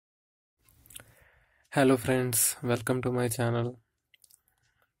Hello friends, welcome to my channel.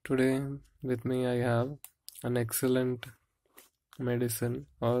 Today with me I have an excellent medicine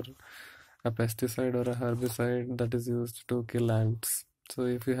or a pesticide or a herbicide that is used to kill ants. So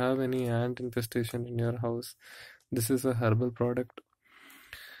if you have any ant infestation in your house, this is a herbal product.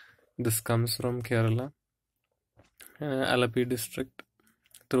 This comes from Kerala, Allapuza district.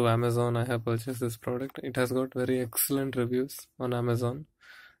 Through Amazon I have purchased this product. It has got very excellent reviews on Amazon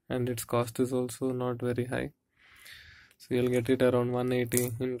and its cost is also not very high. So you'll get it around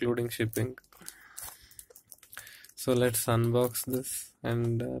 180 including shipping. So let's unbox this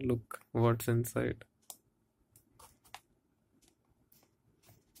and look what's inside.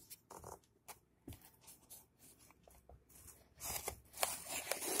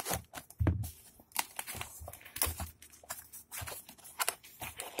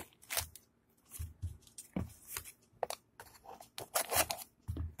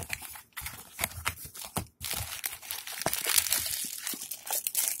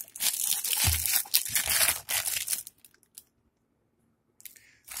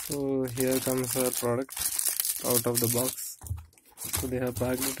 So here comes our product out of the box. So they have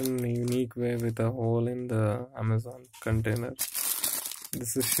packed it in a unique way with a hole in the Amazon container.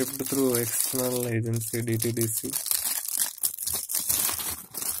 This is shipped through external agency DTDC.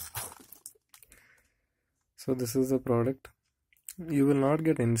 So this is the product. You will not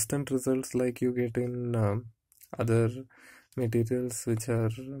get instant results like you get in other materials which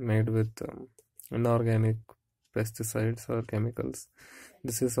are made with inorganic pesticides or chemicals.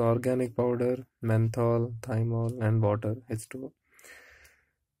 This is organic powder, menthol, thymol and water, H2O.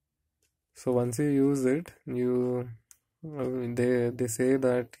 So once you use it, they say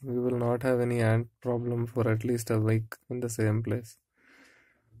that you will not have any ant problem for at least a week in the same place.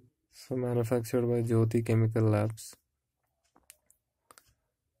 So manufactured by Jyoti Chemical Labs.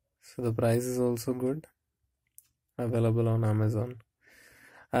 So the price is also good, available on Amazon.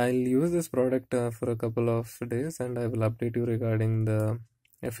 I'll use this product for a couple of days and I will update you regarding the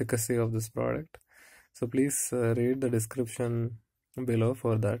efficacy of this product. So please read the description below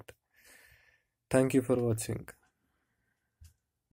for that. Thank you for watching.